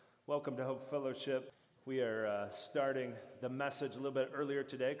Welcome to Hope Fellowship. We are starting the message a little bit earlier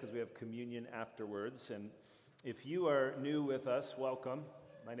today because we have communion afterwards. And if you are new with us, welcome.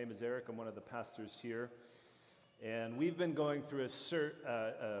 My name is Eric. I'm one of the pastors here. And we've been going through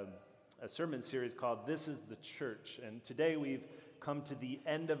a sermon series called This is the Church. And today we've come to the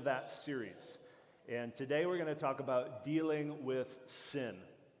end of that series. And today we're going to talk about dealing with sin,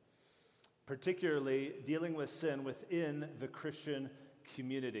 particularly dealing with sin within the Christian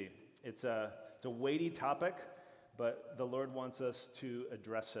community. It's a weighty topic, but the Lord wants us to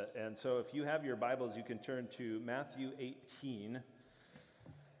address it. And so if you have your Bibles, you can turn to Matthew 18.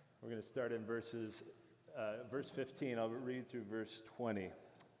 We're going to start in verse 15. I'll read through verse 20.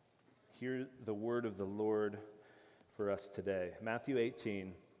 Hear the word of the Lord for us today. Matthew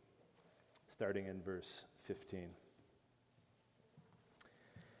 18, starting in verse 15.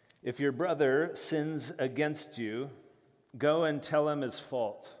 If your brother sins against you, go and tell him his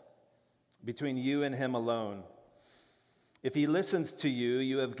fault between you and him alone. If he listens to you,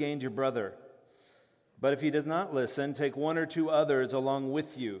 you have gained your brother. But if he does not listen, take one or two others along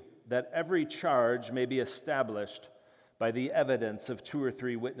with you, that every charge may be established by the evidence of two or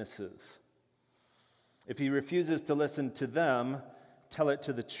three witnesses. If he refuses to listen to them, tell it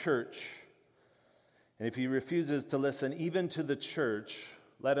to the church. And if he refuses to listen even to the church,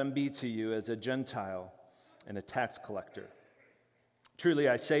 let him be to you as a Gentile and a tax collector. Truly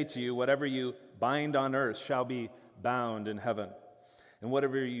I say to you, whatever you bind on earth shall be bound in heaven, and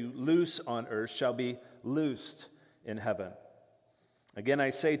whatever you loose on earth shall be loosed in heaven. Again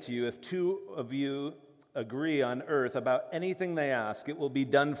I say to you, if two of you agree on earth about anything they ask, it will be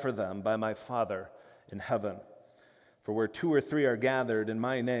done for them by my Father in heaven. For where two or three are gathered in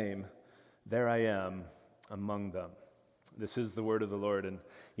my name, there I am among them. This is the word of the Lord, and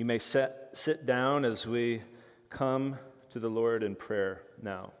you may sit down as we come to the Lord in prayer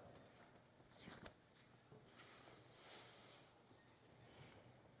now.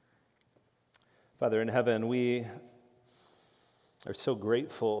 Father in heaven, we are so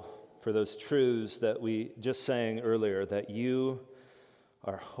grateful for those truths that we just sang earlier, that you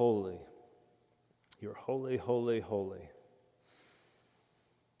are holy. You're holy, holy, holy.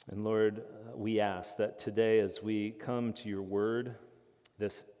 And Lord, we ask that today as we come to your word,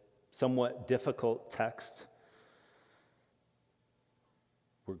 this somewhat difficult text,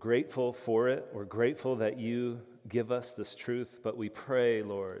 we're grateful for it. We're grateful that you give us this truth, but we pray,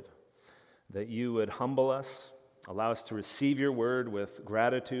 Lord, that you would humble us, allow us to receive your word with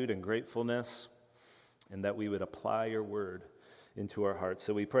gratitude and gratefulness, and that we would apply your word into our hearts.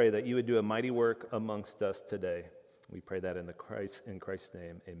 So we pray that you would do a mighty work amongst us today. We pray that in Christ's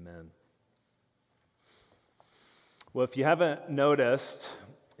name, amen. Well, if you haven't noticed,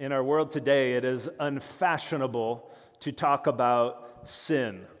 in our world today, it is unfashionable to talk about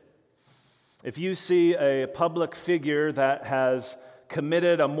sin. If you see a public figure that has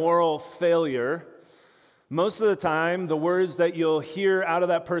committed a moral failure, most of the time, the words that you'll hear out of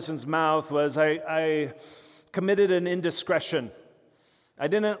that person's mouth was, I committed an indiscretion. I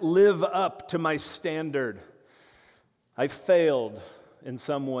didn't live up to my standard. I failed in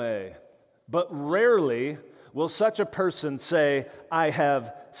some way. But rarely will such a person say, I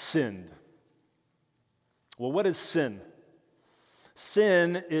have sinned. Well, what is sin?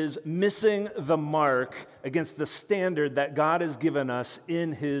 Sin is missing the mark against the standard that God has given us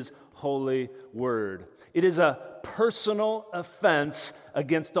in His holy word. It is a personal offense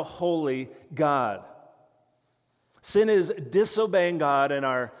against a holy God. Sin is disobeying God in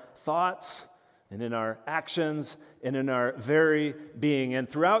our thoughts and in our actions and in our very being. And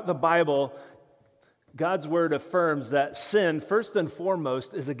throughout the Bible, God's word affirms that sin, first and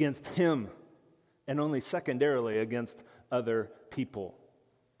foremost, is against Him, and only secondarily against other people.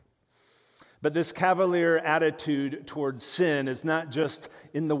 But this cavalier attitude towards sin is not just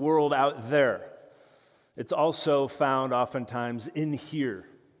in the world out there. It's also found oftentimes in here,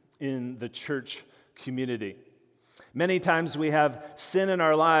 in the church community. Many times we have sin in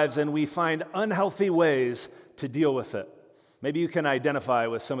our lives and we find unhealthy ways to deal with it. Maybe you can identify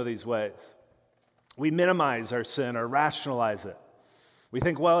with some of these ways. We minimize our sin or rationalize it. We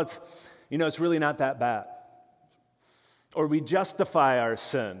think, well, it's really not that bad. Or we justify our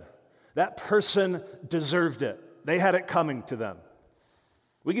sin. That person deserved it. They had it coming to them.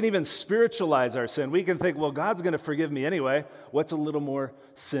 We can even spiritualize our sin. We can think, well, God's going to forgive me anyway. What's a little more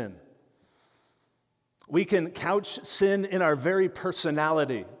sin? We can couch sin in our very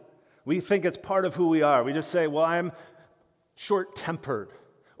personality. We think it's part of who we are. We just say, well, I'm short-tempered,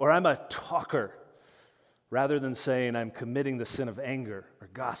 or I'm a talker, rather than saying I'm committing the sin of anger or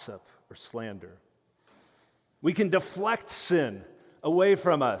gossip or slander. We can deflect sin away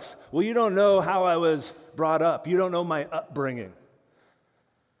from us. Well, you don't know how I was brought up. You don't know my upbringing.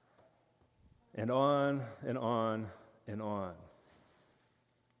 And on and on and on.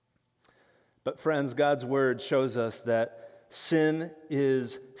 But friends, God's word shows us that sin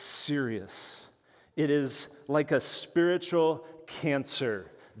is serious. It is like a spiritual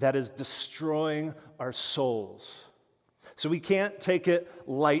cancer that is destroying our souls. So we can't take it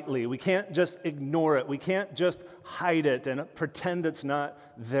lightly. We can't just ignore it. We can't just hide it and pretend it's not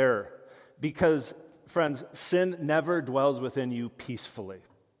there. Because, friends, sin never dwells within you peacefully.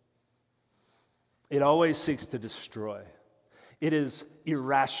 It always seeks to destroy. It is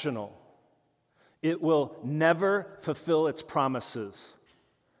irrational. It will never fulfill its promises.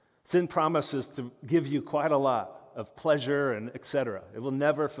 Sin promises to give you quite a lot of pleasure and etc. It will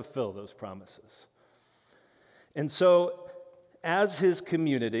never fulfill those promises. And so, as his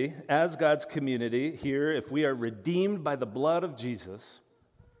community, as God's community here, if we are redeemed by the blood of Jesus,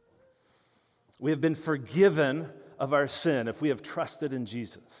 we have been forgiven of our sin if we have trusted in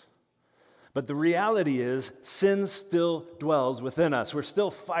Jesus. But the reality is, sin still dwells within us. We're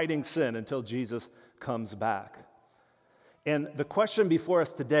still fighting sin until Jesus comes back. And the question before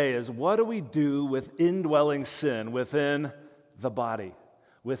us today is, what do we do with indwelling sin within the body,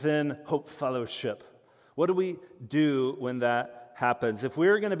 within Hope Fellowship? What do we do when that happens? If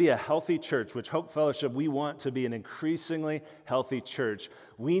we're going to be a healthy church, which Hope Fellowship, we want to be an increasingly healthy church,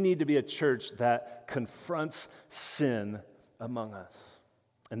 we need to be a church that confronts sin among us.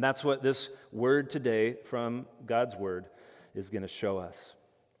 And that's what this word today from God's word is going to show us.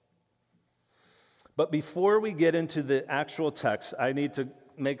 But before we get into the actual text, I need to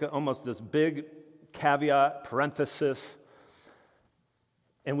make almost this big caveat, parenthesis,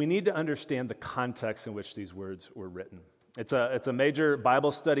 and we need to understand the context in which these words were written. It's a major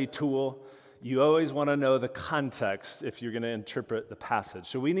Bible study tool. You always want to know the context if you're going to interpret the passage.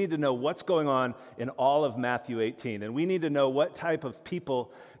 So we need to know what's going on in all of Matthew 18, and we need to know what type of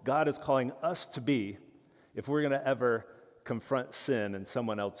people God is calling us to be if we're going to ever confront sin in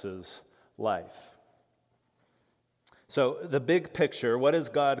someone else's life. So the big picture, what is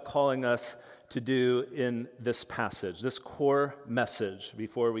God calling us to do in this passage, this core message,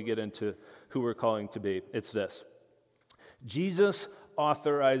 before we get into who we're calling to be? It's this. Jesus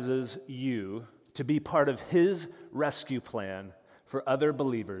authorizes you to be part of his rescue plan for other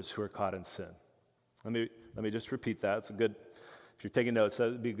believers who are caught in sin. Let me just repeat that. It's a good, if you're taking notes,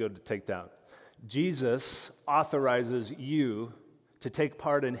 that would be good to take down. Jesus authorizes you to take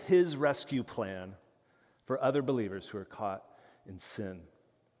part in his rescue plan for other believers who are caught in sin.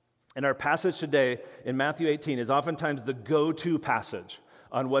 And our passage today in Matthew 18 is oftentimes the go-to passage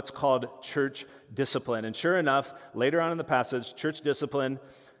on what's called church discipline. And sure enough, later on in the passage, church discipline,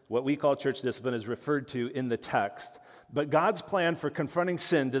 what we call church discipline, is referred to in the text. But God's plan for confronting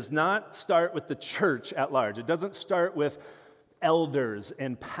sin does not start with the church at large. It doesn't start with elders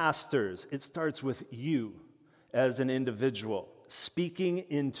and pastors. It starts with you as an individual speaking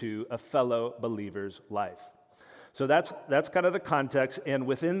into a fellow believer's life. So that's kind of the context, and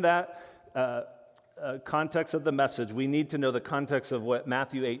within that context of the message, we need to know the context of what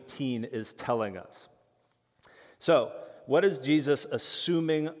Matthew 18 is telling us. So, what is Jesus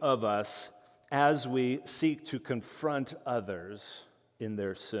assuming of us as we seek to confront others in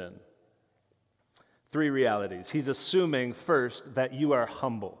their sin? Three realities. He's assuming, first, that you are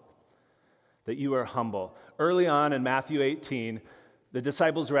humble. That you are humble. Early on in Matthew 18, the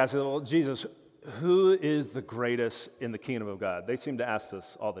disciples were asking, well, Jesus, who is the greatest in the kingdom of God? They seem to ask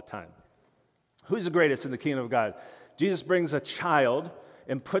this all the time. Who's the greatest in the kingdom of God? Jesus brings a child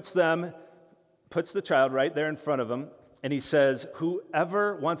and puts the child right there in front of him, and he says,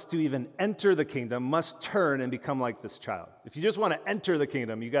 whoever wants to even enter the kingdom must turn and become like this child. If you just want to enter the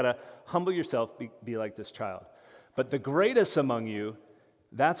kingdom, you got to humble yourself, be like this child. But the greatest among you,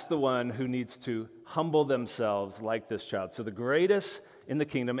 that's the one who needs to humble themselves like this child. So the greatest in the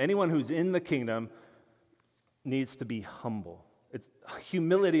kingdom, anyone who's in the kingdom, needs to be humble.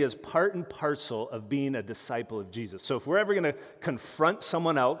 Humility is part and parcel of being a disciple of Jesus. So if we're ever going to confront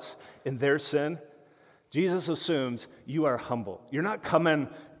someone else in their sin, Jesus assumes you are humble. You're not coming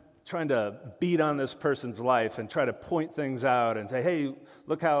trying to beat on this person's life and try to point things out and say, hey,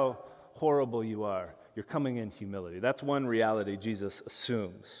 look how horrible you are. You're coming in humility. That's one reality Jesus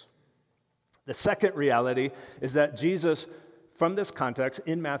assumes. The second reality is that Jesus, from this context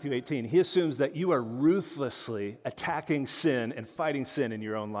in Matthew 18, he assumes that you are ruthlessly attacking sin and fighting sin in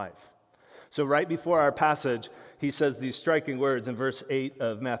your own life. So right before our passage, he says these striking words in verse 8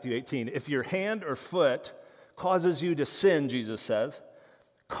 of Matthew 18. If your hand or foot causes you to sin, Jesus says,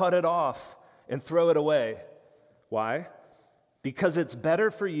 cut it off and throw it away. Why? because it's better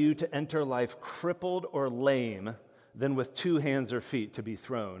for you to enter life crippled or lame than with 2 hands or feet to be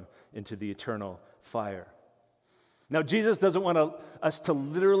thrown into the eternal fire. Now, Jesus doesn't want us to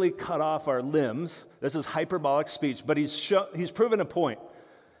literally cut off our limbs. This is hyperbolic speech, but he's proven a point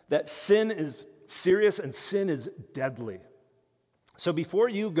that sin is serious and sin is deadly. So before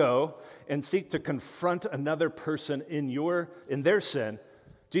you go and seek to confront another person in their sin,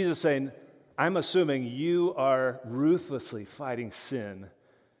 Jesus is saying, I'm assuming you are ruthlessly fighting sin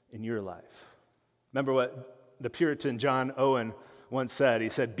in your life. Remember what the Puritan John Owen once said? He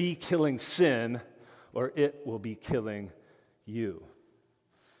said, be killing sin or it will be killing you.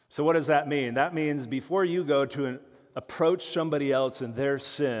 So what does that mean? That means before you go to approach somebody else in their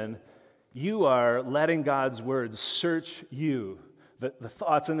sin, you are letting God's word search you, the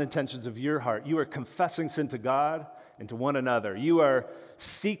thoughts and intentions of your heart. You are confessing sin to God and to one another. You are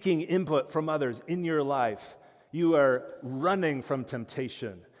seeking input from others in your life. You are running from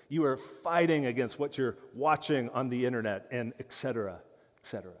temptation. You are fighting against what you're watching on the internet, and et cetera, et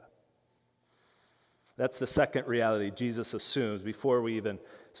cetera. That's the second reality Jesus assumes before we even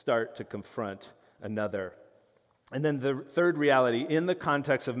start to confront another. And then the third reality in the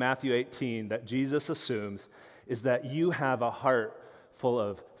context of Matthew 18 that Jesus assumes is that you have a heart full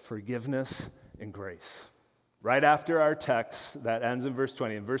of forgiveness and grace. Right after our text that ends in verse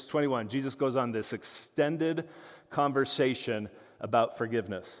 20, in verse 21, Jesus goes on this extended conversation about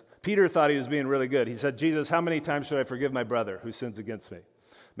forgiveness. Peter thought he was being really good. He said, Jesus, how many times should I forgive my brother who sins against me?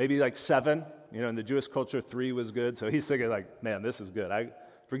 Maybe like 7. In the Jewish culture, 3 was good. So he's thinking like, man, this is good. I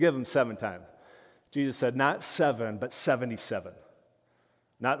forgive him 7 times. Jesus said, not 7, but 77.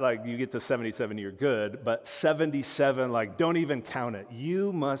 Not like you get to 77, you're good, but 77, like don't even count it.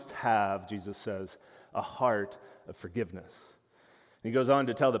 You must have, Jesus says, a heart of forgiveness. And he goes on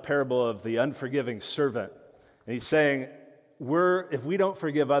to tell the parable of the unforgiving servant. And he's saying, if we don't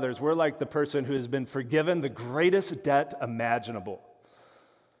forgive others, we're like the person who has been forgiven the greatest debt imaginable.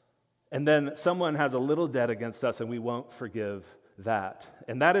 And then someone has a little debt against us and we won't forgive that.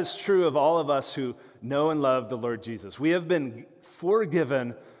 And that is true of all of us who know and love the Lord Jesus. We have been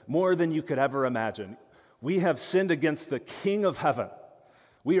forgiven more than you could ever imagine. We have sinned against the King of heaven.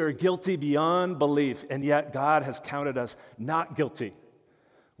 We are guilty beyond belief, and yet God has counted us not guilty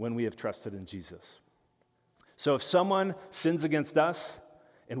when we have trusted in Jesus. So if someone sins against us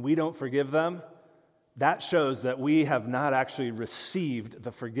and we don't forgive them, that shows that we have not actually received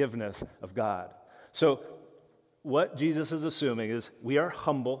the forgiveness of God. So what Jesus is assuming is we are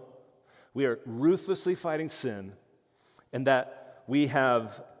humble, we are ruthlessly fighting sin, and that we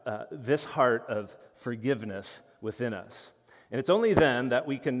have this heart of forgiveness within us. And it's only then that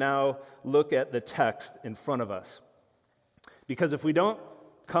we can now look at the text in front of us. Because if we don't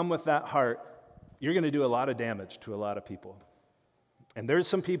come with that heart, you're going to do a lot of damage to a lot of people. And there's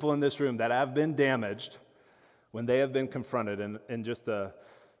some people in this room that have been damaged when they have been confronted in just a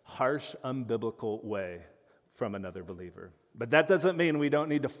harsh, unbiblical way from another believer. But that doesn't mean we don't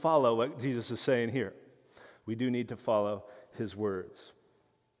need to follow what Jesus is saying here. We do need to follow his words.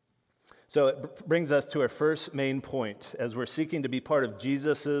 So it brings us to our first main point as we're seeking to be part of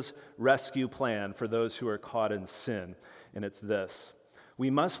Jesus' rescue plan for those who are caught in sin. And it's this: we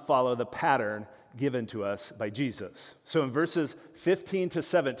must follow the pattern given to us by Jesus. So in verses 15 to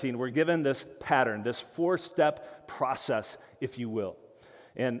 17, we're given this pattern, this 4-step process, if you will.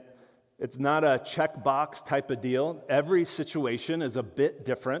 And it's not a checkbox type of deal. Every situation is a bit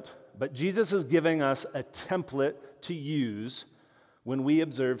different, but Jesus is giving us a template to use when we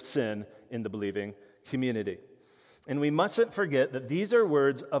observe sin in the believing community. And we mustn't forget that these are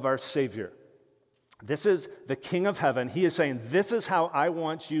words of our Savior. This is the King of heaven. He is saying, this is how I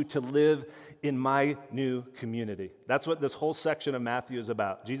want you to live in my new community. That's what this whole section of Matthew is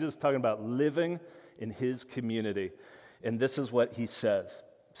about. Jesus is talking about living in his community. And this is what he says.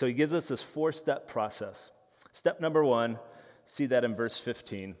 So he gives us this 4-step process. Step number 1, see that in verse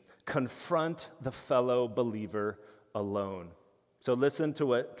 15. Confront the fellow believer alone. So listen to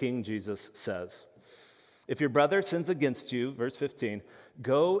what King Jesus says. If your brother sins against you, verse 15,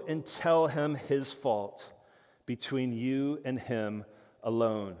 go and tell him his fault between you and him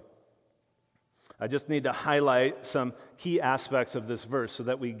alone. I just need to highlight some key aspects of this verse so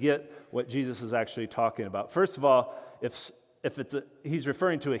that we get what Jesus is actually talking about. First of all, he's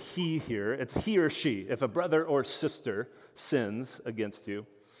referring to a he here, it's he or she, if a brother or sister sins against you.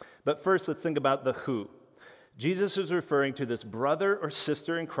 But first, let's think about the who. Jesus is referring to this brother or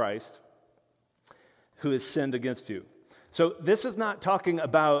sister in Christ who has sinned against you. So this is not talking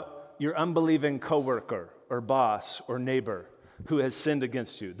about your unbelieving coworker or boss or neighbor who has sinned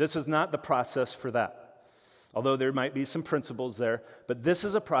against you. This is not the process for that. although there might be some principles there. But this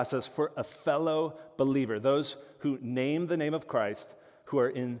is a process for a fellow believer, those who name the name of Christ, who are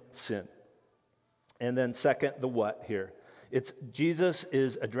in sin. And then second, the what here. It's Jesus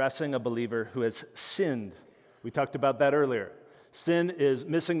is addressing a believer who has sinned. We talked about that earlier. Sin is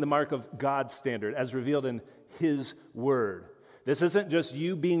missing the mark of God's standard as revealed in His Word. This isn't just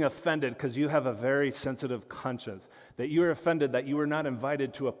you being offended because you have a very sensitive conscience, that you are offended that you were not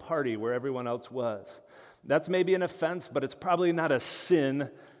invited to a party where everyone else was. That's maybe an offense, but it's probably not a sin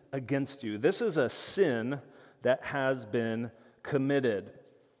against you. This is a sin that has been committed.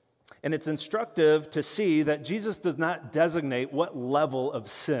 And it's instructive to see that Jesus does not designate what level of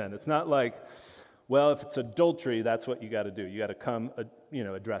sin. It's not like, well, if it's adultery, that's what you got to do. You got to come,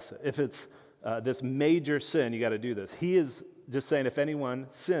 address it. If it's this major sin, you got to do this. He is just saying if anyone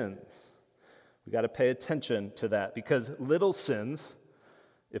sins, we got to pay attention to that because little sins,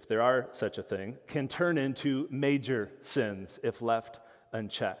 if there are such a thing, can turn into major sins if left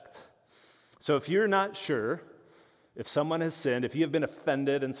unchecked. So if you're not sure if someone has sinned, if you have been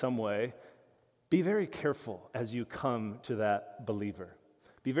offended in some way, be very careful as you come to that believer.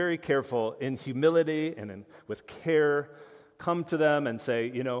 Be very careful in humility and with care. Come to them and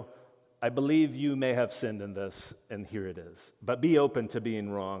say, I believe you may have sinned in this, and here it is. But be open to being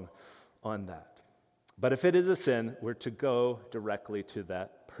wrong on that. But if it is a sin, we're to go directly to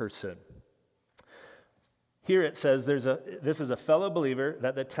that person. Here it says this is a fellow believer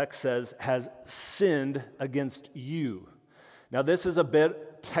that the text says has sinned against you. Now this is a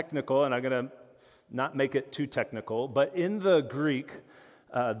bit technical, and I'm going to not make it too technical, but in the Greek,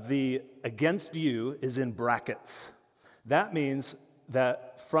 the against you is in brackets. That means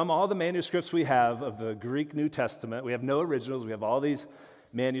that from all the manuscripts we have of the Greek New Testament, we have no originals, we have all these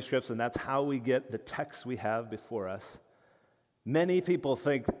manuscripts, and that's how we get the text we have before us. Many people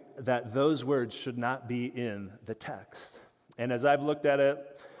think that those words should not be in the text. And as I've looked at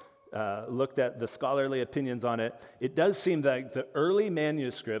it, looked at the scholarly opinions on it, it does seem like the early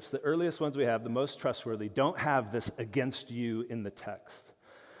manuscripts, the earliest ones we have, the most trustworthy, don't have this against you in the text.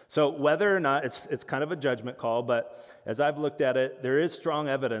 So whether or not, it's kind of a judgment call, but as I've looked at it, there is strong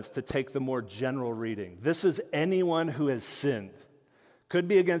evidence to take the more general reading. This is anyone who has sinned. Could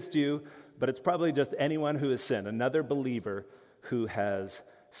be against you, but it's probably just anyone who has sinned, another believer who has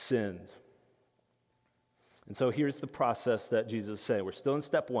sinned. And so here's the process that Jesus is saying. We're still in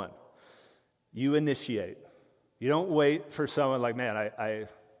step one. You initiate. You don't wait for someone like, man,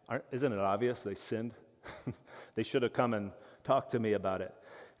 isn't it obvious they sinned? They should have come and talked to me about it.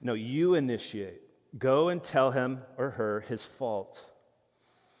 No, you initiate. Go and tell him or her his fault.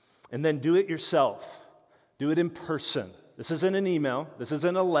 And then do it yourself. Do it in person. This isn't an email. This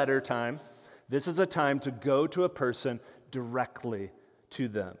isn't a letter time. This is a time to go to a person directly to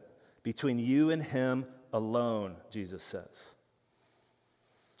them. Between you and him alone, Jesus says.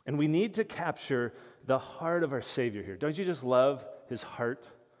 And we need to capture the heart of our Savior here. Don't you just love his heart?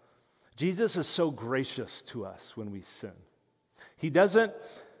 Jesus is so gracious to us when we sin.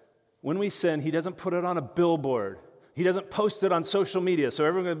 When we sin, he doesn't put it on a billboard. He doesn't post it on social media so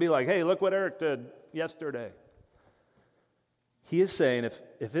everyone's going to be like, hey, look what Eric did yesterday. He is saying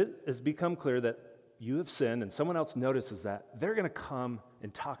if it has become clear that you have sinned and someone else notices that, they're going to come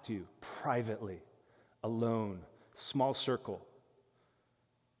and talk to you privately, alone, small circle,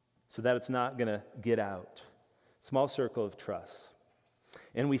 so that it's not going to get out. Small circle of trust.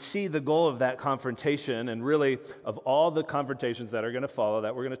 And we see the goal of that confrontation, and really of all the confrontations that are going to follow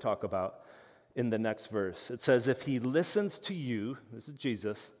that we're going to talk about in the next verse. It says, if he listens to you, this is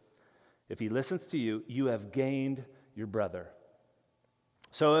Jesus, if he listens to you, you have gained your brother.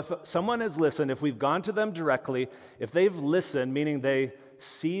 So if someone has listened, if we've gone to them directly, if they've listened, meaning they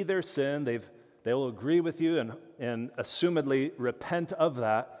see their sin, they will agree with you and assumedly repent of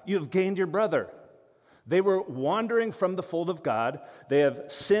that, you have gained your brother. They were wandering from the fold of God. They have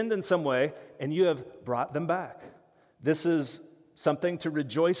sinned in some way, and you have brought them back. This is something to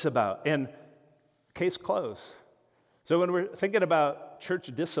rejoice about. And case closed. So when we're thinking about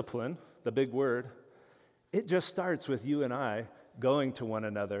church discipline, the big word, it just starts with you and I going to one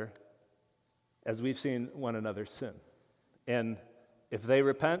another as we've seen one another sin. And if they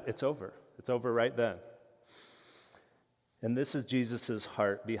repent, it's over. It's over right then. And this is Jesus'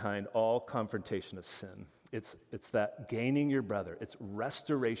 heart behind all confrontation of sin. It's that gaining your brother. It's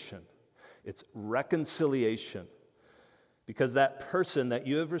restoration. It's reconciliation. Because that person that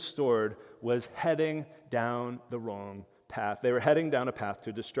you have restored was heading down the wrong path. They were heading down a path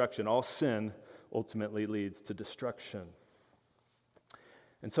to destruction. All sin ultimately leads to destruction.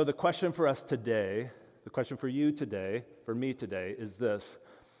 And so the question for us today, the question for you today, for me today, is this.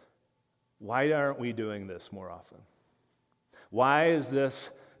 why aren't we doing this more often? Why is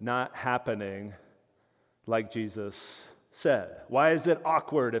this not happening like Jesus said? Why is it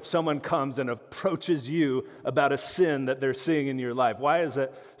awkward if someone comes and approaches you about a sin that they're seeing in your life? Why is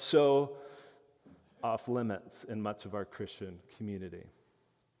it so off limits in much of our Christian community?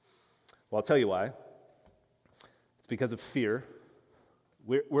 Well, I'll tell you why. It's because of fear.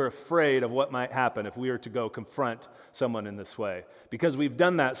 We're afraid of what might happen if we were to go confront someone in this way. Because we've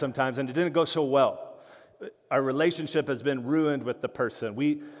done that sometimes and it didn't go so well. Our relationship has been ruined with the person.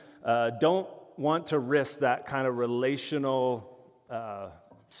 We don't want to risk that kind of relational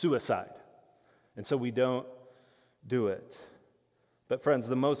suicide. And so we don't do it. But friends,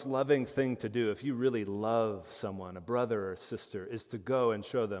 the most loving thing to do if you really love someone, a brother or a sister, is to go and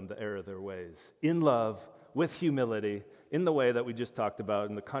show them the error of their ways. In love, with humility, in the way that we just talked about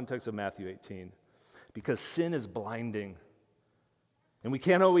in the context of Matthew 18. Because sin is blinding. And we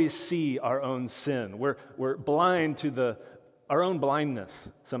can't always see our own sin. We're blind to our own blindness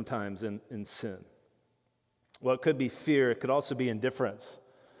sometimes in sin. Well, it could be fear. It could also be indifference.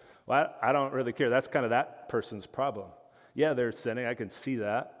 Well, I don't really care. That's kind of that person's problem. Yeah, they're sinning. I can see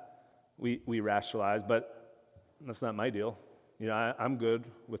that. We rationalize, but that's not my deal. I'm good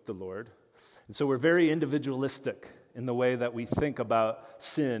with the Lord. And so we're very individualistic in the way that we think about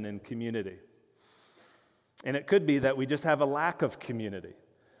sin in community. And it could be that we just have a lack of community,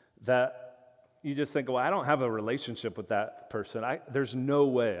 that you just think, well, I don't have a relationship with that person. There's no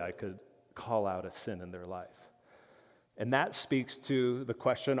way I could call out a sin in their life. And that speaks to the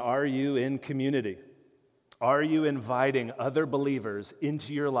question, are you in community? Are you inviting other believers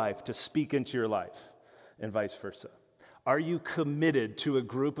into your life to speak into your life, and vice versa? Are you committed to a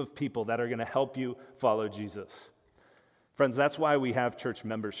group of people that are going to help you follow Jesus? Friends, that's why we have church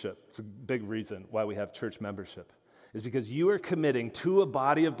membership. It's a big reason why we have church membership, is because you are committing to a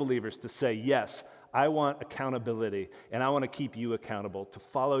body of believers to say, yes, I want accountability, and I want to keep you accountable to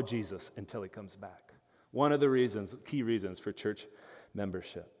follow Jesus until he comes back. One of the key reasons for church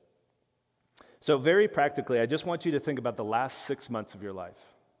membership. So very practically, I just want you to think about the last 6 months of your life.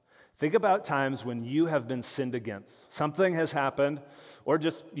 Think about times when you have been sinned against. Something has happened, or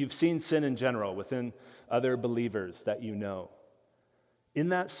just you've seen sin in general within other believers that you know. In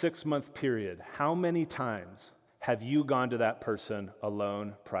that 6-month period, how many times have you gone to that person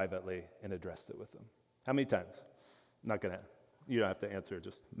alone, privately, and addressed it with them? How many times? You don't have to answer,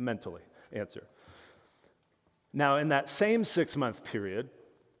 just mentally answer. Now, in that same 6-month period,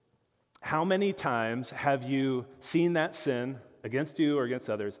 how many times have you seen that sin against you or against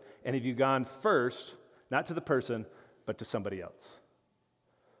others, and have you gone first, not to the person, but to somebody else?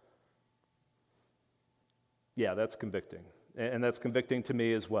 Yeah, that's convicting. And that's convicting to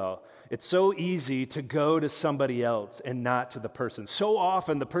me as well. It's so easy to go to somebody else and not to the person. So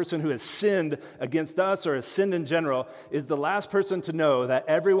often the person who has sinned against us or has sinned in general is the last person to know that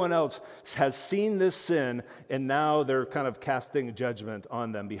everyone else has seen this sin, and now they're kind of casting judgment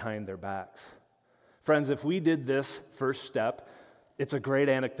on them behind their backs. Friends, if we did this first step, it's a great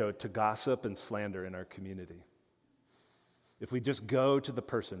antidote to gossip and slander in our community. If we just go to the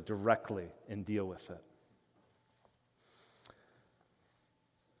person directly and deal with it.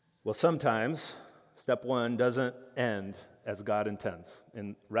 Well, sometimes step 1 doesn't end as God intends,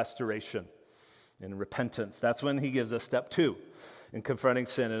 in restoration, in repentance. That's when he gives us step 2, in confronting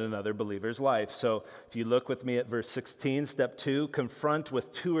sin in another believer's life. So if you look with me at verse 16, step 2, confront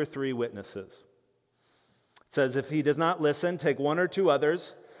with 2 or 3 witnesses. It says, if he does not listen, take 1 or 2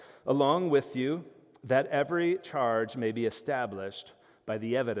 others along with you, that every charge may be established by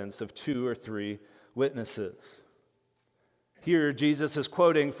the evidence of 2 or 3 witnesses. Here, Jesus is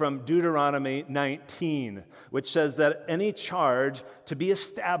quoting from Deuteronomy 19, which says that any charge to be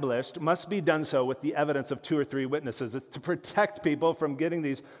established must be done so with the evidence of 2 or 3 witnesses. It's to protect people from getting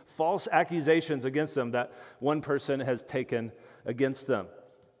these false accusations against them that one person has taken against them.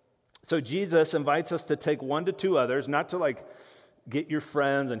 So Jesus invites us to take 1 to 2 others, not to get your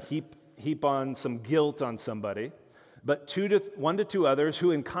friends and heap on some guilt on somebody, but 1 to 2 others who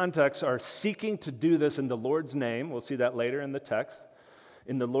in context are seeking to do this in the Lord's name. We'll see that later in the text.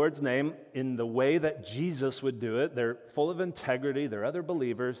 In the Lord's name, in the way that Jesus would do it. They're full of integrity. They're other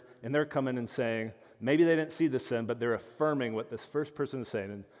believers. And they're coming and saying, maybe they didn't see the sin, but they're affirming what this first person is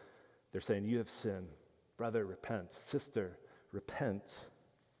saying. And they're saying, you have sinned. Brother, repent. Sister, repent.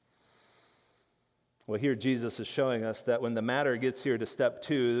 Well, here Jesus is showing us that when the matter gets here to step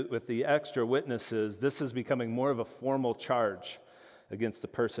 2 with the extra witnesses, this is becoming more of a formal charge against the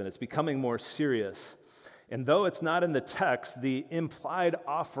person. It's becoming more serious. And though it's not in the text, the implied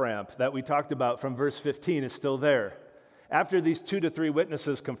off-ramp that we talked about from verse 15 is still there. After these 2 to 3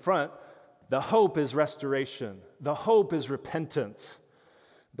 witnesses confront, The hope is restoration. The hope is repentance.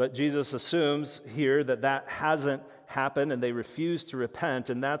 But Jesus assumes here that that hasn't happened and they refuse to repent,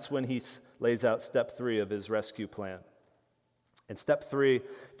 and that's when he lays out step 3 of his rescue plan. And step 3,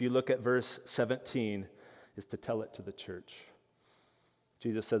 if you look at verse 17, is to tell it to the church.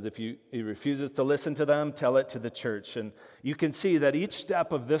 Jesus says if he refuses to listen to them, tell it to the church. And you can see that each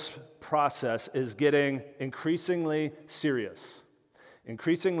step of this process is getting increasingly serious,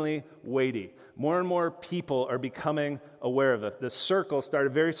 increasingly weighty. More and more people are becoming aware of it. The circle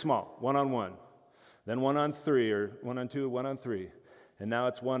started very small, 1-on-1, then 1-on-3, or 1-on-2, 1-on-3, and now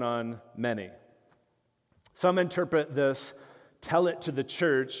it's 1-on-many. Some interpret this, tell it to the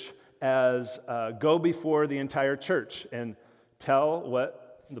church, as go before the entire church and tell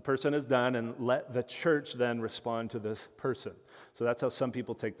what the person has done and let the church then respond to this person. So that's how some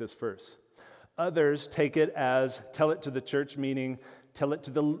people take this verse. Others take it as tell it to the church, meaning tell it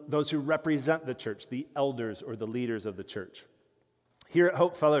to those who represent the church, the elders or the leaders of the church. Here at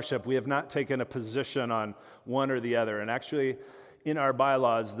Hope Fellowship, we have not taken a position on one or the other. And actually, in our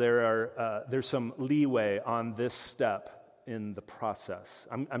bylaws, there's some leeway on this step in the process.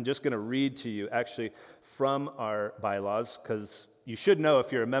 I'm just going to read to you actually from our bylaws, because you should know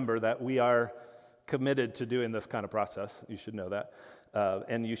if you're a member that we are committed to doing this kind of process. You should know that.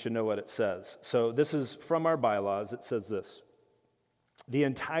 And you should know what it says. So this is from our bylaws. It says this: the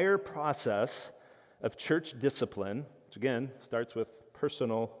entire process of church discipline, which again starts with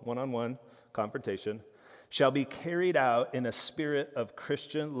personal one-on-one confrontation, shall be carried out in a spirit of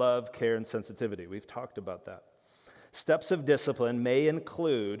Christian love, care, and sensitivity. We've talked about that. Steps of discipline may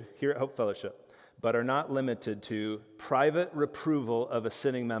include, here at Hope Fellowship, but are not limited to private reproval of a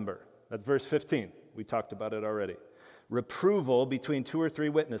sinning member. That's verse 15. We talked about it already. Reproval between 2 or 3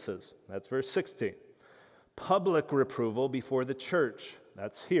 witnesses. That's verse 16. Public reproval before the church.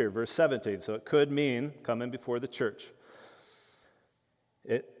 That's here, verse 17. So it could mean coming before the church.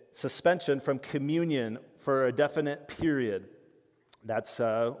 Suspension from communion for a definite period. That's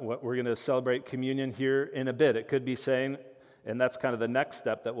what we're going to celebrate communion here in a bit. It could be saying, and that's kind of the next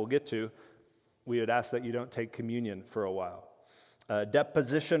step that we'll get to, we would ask that you don't take communion for a while.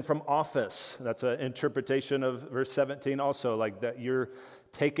 Deposition from office. That's an interpretation of verse 17 also, like that you're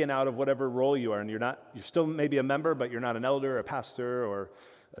taken out of whatever role you are, and you're still maybe a member, but you're not an elder, a pastor, or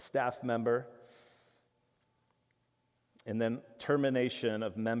a staff member. And then termination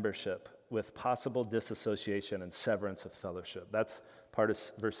of membership with possible disassociation and severance of fellowship. That's part of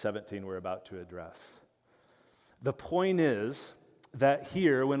verse 17 we're about to address. The point is that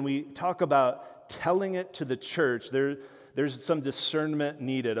here, when we talk about telling it to the church, there's some discernment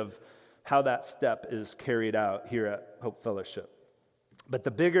needed of how that step is carried out here at Hope Fellowship. But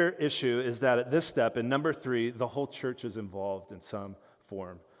the bigger issue is that at this step, in number 3, the whole church is involved in some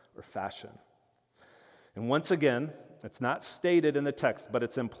form or fashion. And once again, it's not stated in the text, but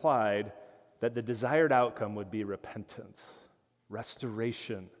it's implied that the desired outcome would be repentance,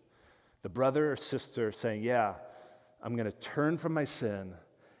 restoration. The brother or sister saying, yeah, I'm going to turn from my sin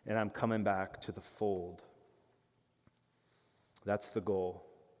and I'm coming back to the fold. That's the goal.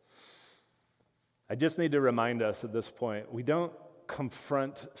 I just need to remind us at this point, we don't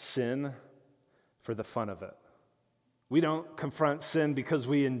confront sin for the fun of it. We don't confront sin because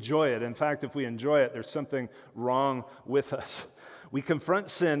we enjoy it. In fact, if we enjoy it, there's something wrong with us. We confront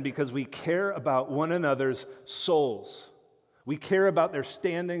sin because we care about one another's souls. We care about their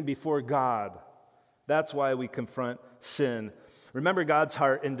standing before God. That's why we confront sin. Remember God's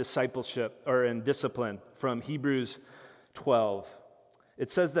heart in discipleship or in discipline from Hebrews 12.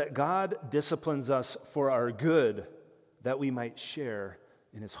 It says that God disciplines us for our good, that we might share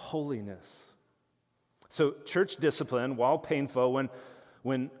in his holiness. So church discipline, while painful,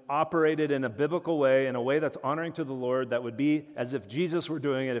 when operated in a biblical way, in a way that's honoring to the Lord, that would be as if Jesus were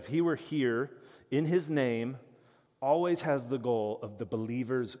doing it, if he were here in his name, always has the goal of the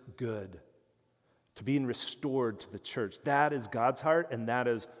believer's good, to being restored to the church. That is God's heart, and that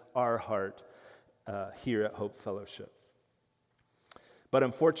is our heart here at Hope Fellowship. But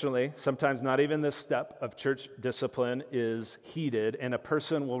unfortunately, sometimes not even this step of church discipline is heeded, and a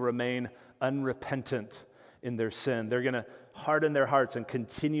person will remain unrepentant in their sin. They're going to harden their hearts and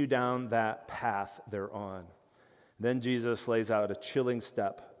continue down that path they're on. Then Jesus lays out a chilling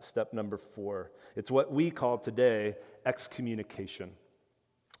step number 4. It's what we call today excommunication.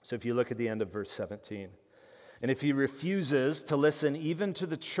 So if you look at the end of verse 17, and if he refuses to listen even to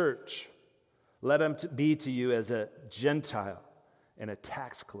the church, let him be to you as a Gentile and a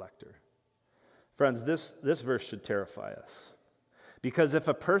tax collector. Friends, this verse should terrify us. Because if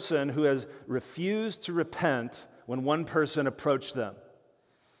a person who has refused to repent when one person approached them,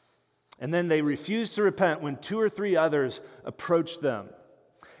 And then they refuse to repent when 2 or 3 others approach them.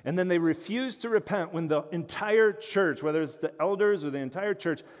 And then they refuse to repent when the entire church, whether it's the elders or the entire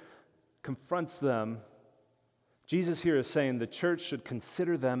church, confronts them. Jesus here is saying the church should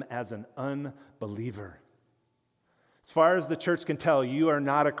consider them as an unbeliever. As far as the church can tell, you are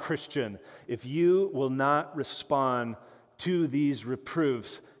not a Christian if you will not respond to these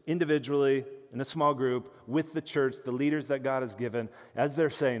reproofs individually, in a small group, with the church, the leaders that God has given, as they're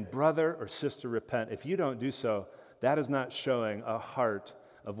saying, brother or sister, repent. If you don't do so, that is not showing a heart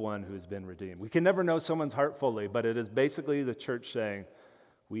of one who has been redeemed. We can never know someone's heart fully, but it is basically the church saying,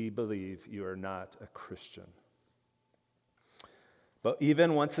 we believe you are not a Christian. But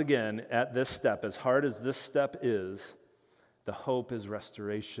even once again, at this step, as hard as this step is, the hope is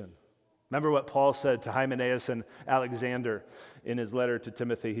restoration. Remember what Paul said to Hymenaeus and Alexander in his letter to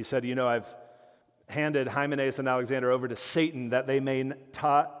Timothy. He said, I've handed Hymenaeus and Alexander over to Satan that they may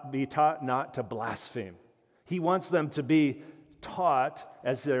be taught not to blaspheme. He wants them to be taught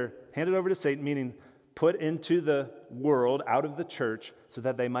as they're handed over to Satan, meaning put into the world, out of the church, so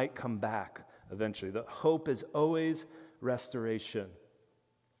that they might come back eventually. The hope is always restoration.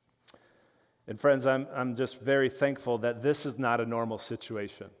 And friends, I'm just very thankful that this is not a normal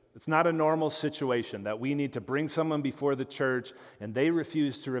situation. It's not a normal situation that we need to bring someone before the church and they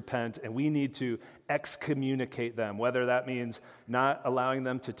refuse to repent and we need to excommunicate them, whether that means not allowing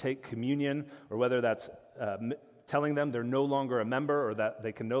them to take communion or whether that's telling them they're no longer a member or that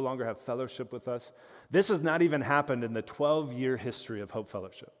they can no longer have fellowship with us. This has not even happened in the 12-year history of Hope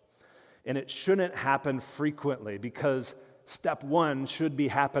Fellowship. And it shouldn't happen frequently because step 1 should be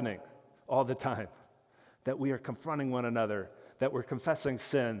happening all the time, that we are confronting one another, that we're confessing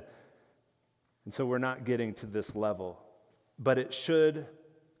sin, and so we're not getting to this level. But it should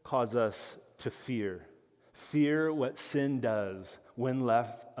cause us to fear what sin does when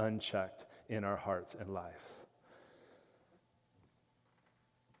left unchecked in our hearts and lives.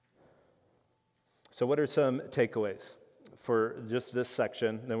 So what are some takeaways for just this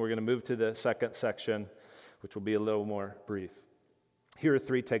section? Then we're going to move to the second section, which will be a little more brief. Here are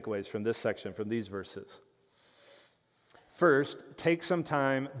 3 takeaways from this section, from these verses. First, take some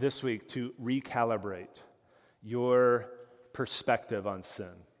time this week to recalibrate your perspective on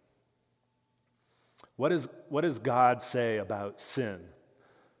sin. What does God say about sin?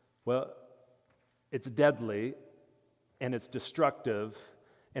 Well, it's deadly, and it's destructive,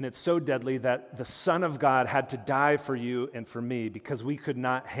 and it's so deadly that the Son of God had to die for you and for me because we could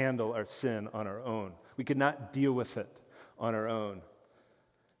not handle our sin on our own. We could not deal with it on our own.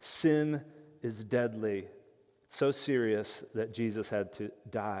 Sin is deadly. It's so serious that Jesus had to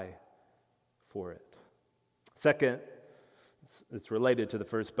die for it. Second, it's related to the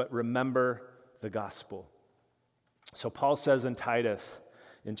first, but remember the gospel. So Paul says in Titus,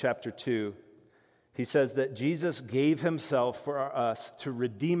 in chapter 2, he says that Jesus gave himself for us to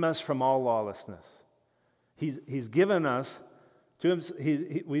redeem us from all lawlessness. He's given us to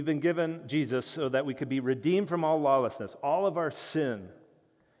him. We've been given Jesus so that we could be redeemed from all lawlessness, all of our sin,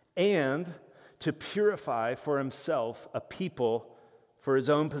 and to purify for himself a people for his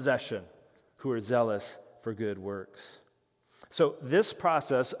own possession who are zealous for good works. So this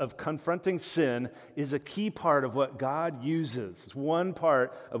process of confronting sin is a key part of what God uses. It's one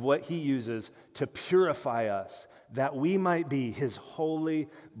part of what he uses to purify us, that we might be his holy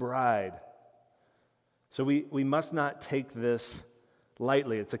bride. So we must not take this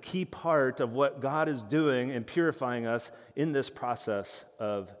lightly. It's a key part of what God is doing in purifying us in this process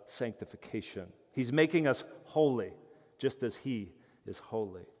of sanctification. He's making us holy, just as he is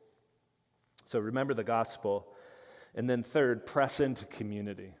holy. So remember the gospel. And then third, press into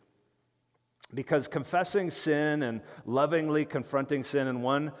community. Because confessing sin and lovingly confronting sin in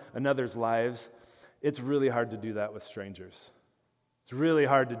one another's lives, it's really hard to do that with strangers. It's really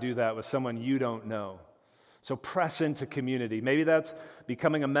hard to do that with someone you don't know. So press into community. Maybe that's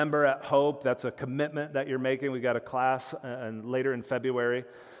becoming a member at Hope. That's a commitment that you're making. We got a class later in February.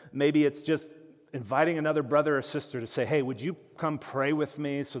 Maybe it's just inviting another brother or sister to say, hey, would you come pray with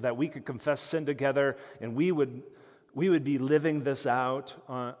me so that we could confess sin together and we would be living this out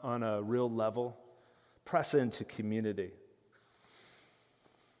on a real level. Press into community.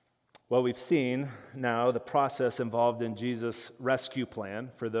 Well, we've seen now the process involved in Jesus' rescue plan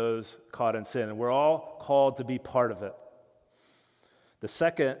for those caught in sin, and we're all called to be part of it. The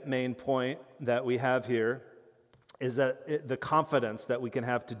second main point that we have here is that the confidence that we can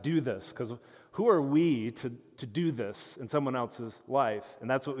have to do this, because who are we to do this in someone else's life? And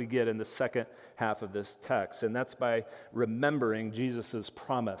that's what we get in the second half of this text, and that's by remembering Jesus'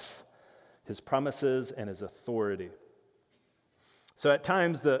 promise, his promises and his authority. So at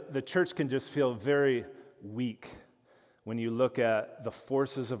times, the church can just feel very weak when you look at the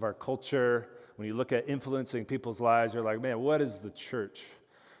forces of our culture, when you look at influencing people's lives. You're like, man, what is the church?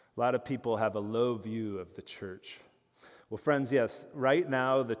 A lot of people have a low view of the church. Well, friends, yes, right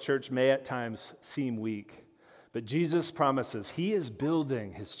now the church may at times seem weak, but Jesus promises he is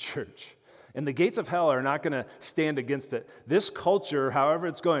building his church. And the gates of hell are not going to stand against it. This culture, however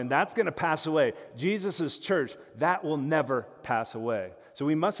it's going, that's going to pass away. Jesus' church, that will never pass away. So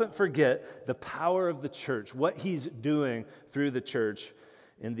we mustn't forget the power of the church, what he's doing through the church,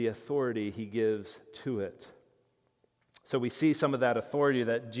 and the authority he gives to it. So we see some of that authority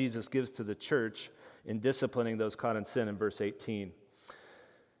that Jesus gives to the church in disciplining those caught in sin in verse 18. It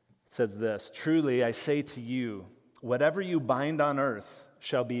says this, "Truly I say to you, whatever you bind on earth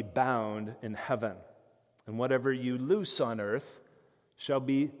shall be bound in heaven, and whatever you loose on earth shall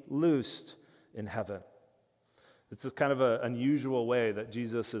be loosed in heaven." It's a kind of an unusual way that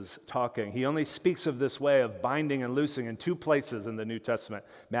Jesus is talking. He only speaks of this way of binding and loosing in two places in the New Testament.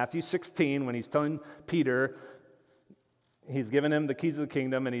 Matthew 16, when he's telling Peter, he's given him the keys of the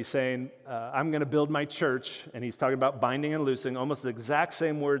kingdom, and he's saying, I'm going to build my church, and he's talking about binding and loosing, almost the exact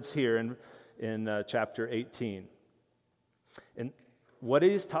same words here in chapter 18. And what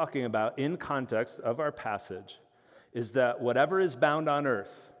he's talking about in context of our passage is that whatever is bound on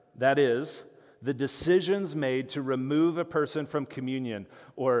earth, that is, the decisions made to remove a person from communion,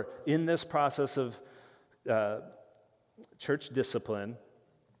 or in this process of church discipline,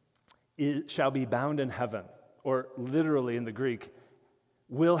 it shall be bound in heaven, or literally in the Greek,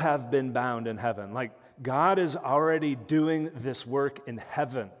 will have been bound in heaven. Like God is already doing this work in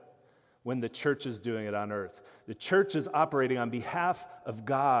heaven when the church is doing it on earth. The church is operating on behalf of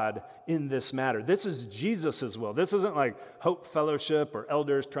God in this matter. This is Jesus' will. This isn't like Hope Fellowship or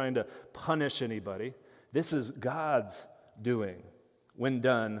elders trying to punish anybody. This is God's doing when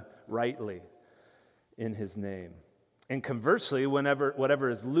done rightly in his name. And conversely, whatever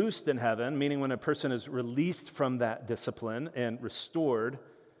is loosed in heaven, meaning when a person is released from that discipline and restored,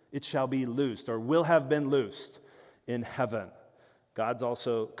 it shall be loosed or will have been loosed in heaven. God's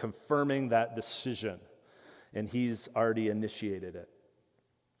also confirming that decision, and he's already initiated it.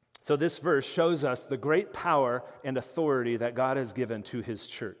 So this verse shows us the great power and authority that God has given to his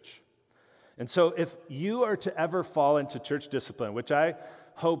church. And so if you are to ever fall into church discipline, which I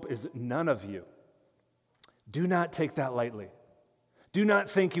hope is none of you, do not take that lightly. Do not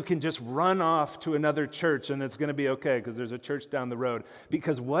think you can just run off to another church and it's going to be okay because there's a church down the road.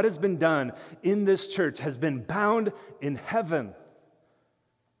 Because what has been done in this church has been bound in heaven.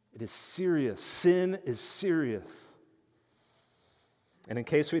 It is serious. Sin is serious. And in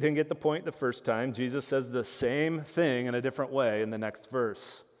case we didn't get the point the first time, Jesus says the same thing in a different way in the next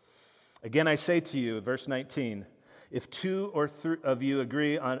verse. Again, I say to you, verse 19, if two or three of you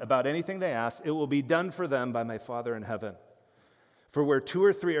agree about anything they ask, it will be done for them by my Father in heaven. For where two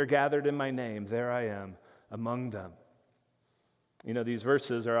or three are gathered in my name, there I am among them. You know, these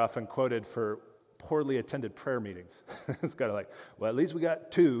verses are often quoted for poorly attended prayer meetings. It's kind of like, well, at least we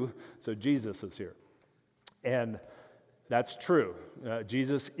got two, so Jesus is here. And that's true.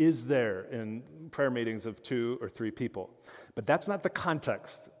 Jesus is there in prayer meetings of two or three people. But that's not the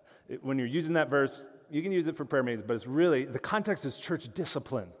context. When you're using that verse, you can use it for prayer meetings, but it's really, the context is church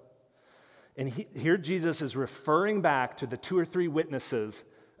discipline. And here Jesus is referring back to the two or three witnesses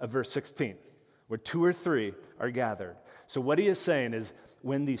of verse 16, where two or three are gathered. So what he is saying is,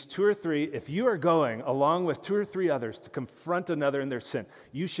 when these two or three, if you are going along with two or three others to confront another in their sin,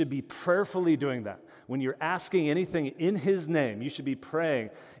 you should be prayerfully doing that. When you're asking anything in his name, you should be praying.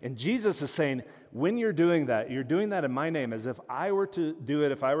 And Jesus is saying, when you're doing that in my name, as if I were to do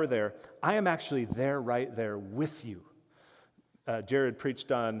it if I were there. I am actually there, right there with you. Jared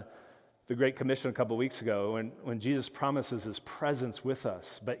preached on the Great Commission a couple weeks ago when Jesus promises his presence with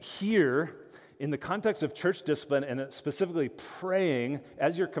us. But here, in the context of church discipline and specifically praying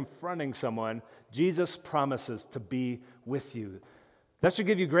as you're confronting someone, Jesus promises to be with you. That should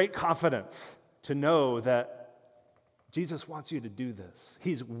give you great confidence to know that Jesus wants you to do this.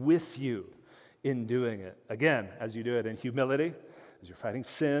 He's with you in doing it. Again, as you do it in humility, as you're fighting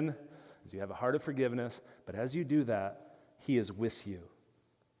sin, as you have a heart of forgiveness, but as you do that, he is with you.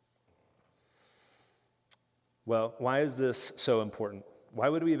 Well, why is this so important? Why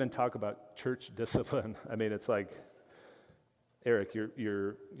would we even talk about church discipline? I mean, it's like, Eric,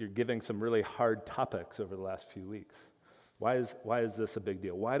 you're giving some really hard topics over the last few weeks. Why is this a big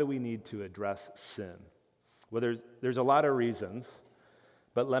deal? Why do we need to address sin? Well, there's a lot of reasons,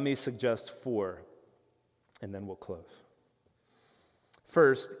 but let me suggest 4, and then we'll close.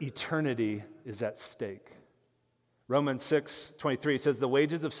 First, eternity is at stake. Romans 6:23 says the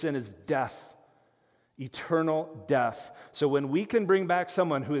wages of sin is death, eternal death. So when we can bring back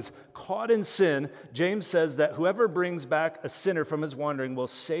someone who is caught in sin, James says that whoever brings back a sinner from his wandering will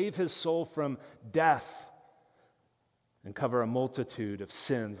save his soul from death and cover a multitude of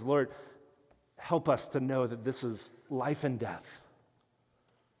sins. Lord, help us to know that this is life and death.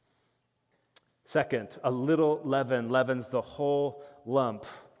 Second, a little leaven leavens the whole lump.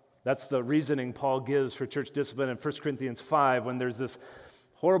 That's the reasoning Paul gives for church discipline in 1 Corinthians 5 when there's this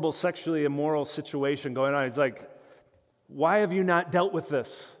horrible sexually immoral situation going on. He's like, why have you not dealt with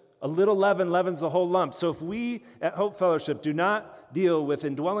this? A little leaven leavens the whole lump. So if we at Hope Fellowship do not deal with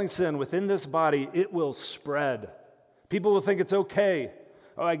indwelling sin within this body, it will spread. People will think it's okay.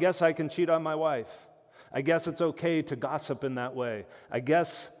 Oh, I guess I can cheat on my wife. I guess it's okay to gossip in that way. I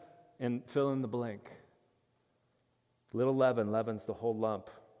guess, and fill in the blank. Little leaven leavens the whole lump.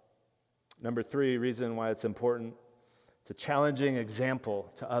 Number 3, reason why it's important, it's a challenging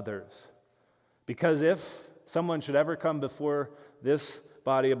example to others. Because if someone should ever come before this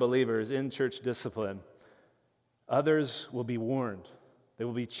body of believers in church discipline, others will be warned. They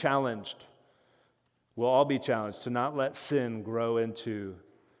will be challenged. We'll all be challenged to not let sin grow into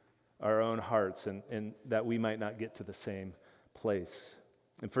our own hearts and that we might not get to the same place.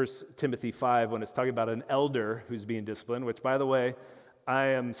 In 1 Timothy 5, when it's talking about an elder who's being disciplined, which, by the way, I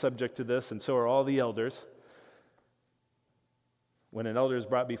am subject to this, and so are all the elders. When an elder is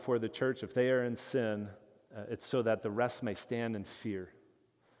brought before the church, if they are in sin, it's so that the rest may stand in fear.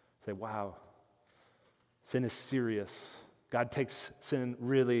 Say, wow, sin is serious. God takes sin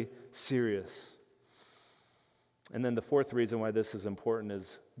really serious. And then the 4th reason why this is important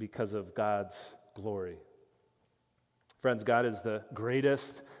is because of God's glory. Friends, God is the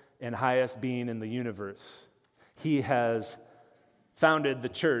greatest and highest being in the universe. He has founded the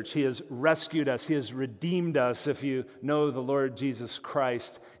church. He has rescued us. He has redeemed us, if you know the Lord Jesus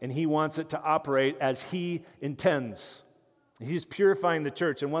Christ, and He wants it to operate as He intends. He's purifying the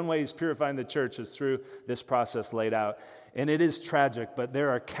church, and one way He's purifying the church is through this process laid out. And it is tragic, but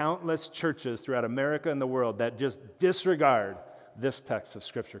there are countless churches throughout America and the world that just disregard this text of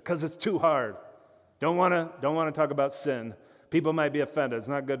Scripture because it's too hard. Don't want to talk about sin. People might be offended. It's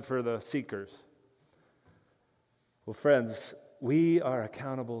not good for the seekers. Well, friends, we are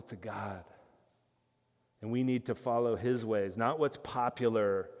accountable to God, and we need to follow His ways, not what's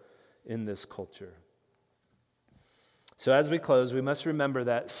popular in this culture. So as we close, we must remember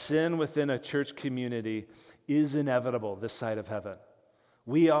that sin within a church community is inevitable this side of heaven.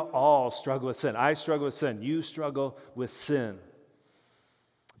 We all struggle with sin. I struggle with sin. You struggle with sin.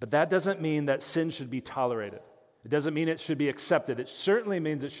 But that doesn't mean that sin should be tolerated. It doesn't mean it should be accepted. It certainly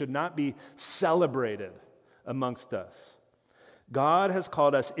means it should not be celebrated amongst us. God has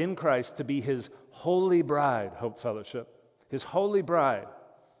called us in Christ to be His holy bride, Hope Fellowship, His holy bride.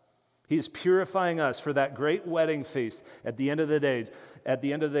 He is purifying us for that great wedding feast at the end of the day. At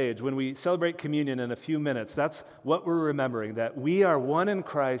the end of the age, when we celebrate communion in a few minutes, that's what we're remembering, that we are one in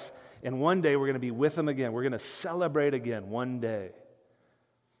Christ, and one day we're going to be with Him again. We're going to celebrate again one day.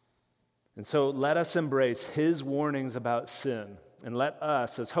 And so let us embrace His warnings about sin. And let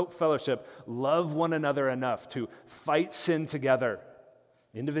us, as Hope Fellowship, love one another enough to fight sin together,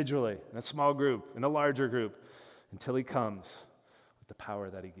 individually, in a small group, in a larger group, until He comes with the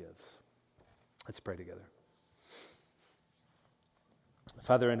power that He gives. Let's pray together.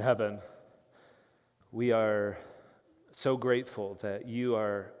 Father in heaven, we are so grateful that You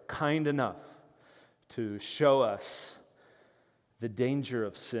are kind enough to show us the danger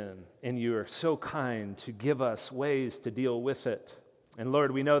of sin, and You are so kind to give us ways to deal with it. And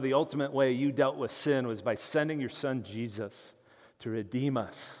Lord, we know the ultimate way You dealt with sin was by sending Your Son Jesus to redeem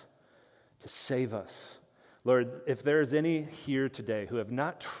us, to save us. Lord, if there is any here today who have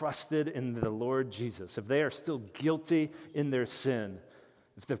not trusted in the Lord Jesus, if they are still guilty in their sin,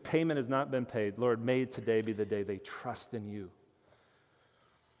 if the payment has not been paid, Lord, may today be the day they trust in You.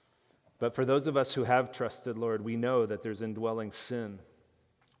 But for those of us who have trusted, Lord, we know that there's indwelling sin.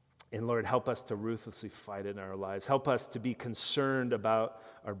 And Lord, help us to ruthlessly fight it in our lives. Help us to be concerned about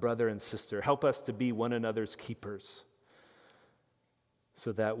our brother and sister. Help us to be one another's keepers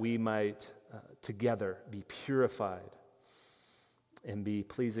so that we might together be purified and be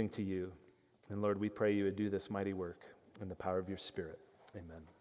pleasing to You. And Lord, we pray You would do this mighty work in the power of Your Spirit. Amen.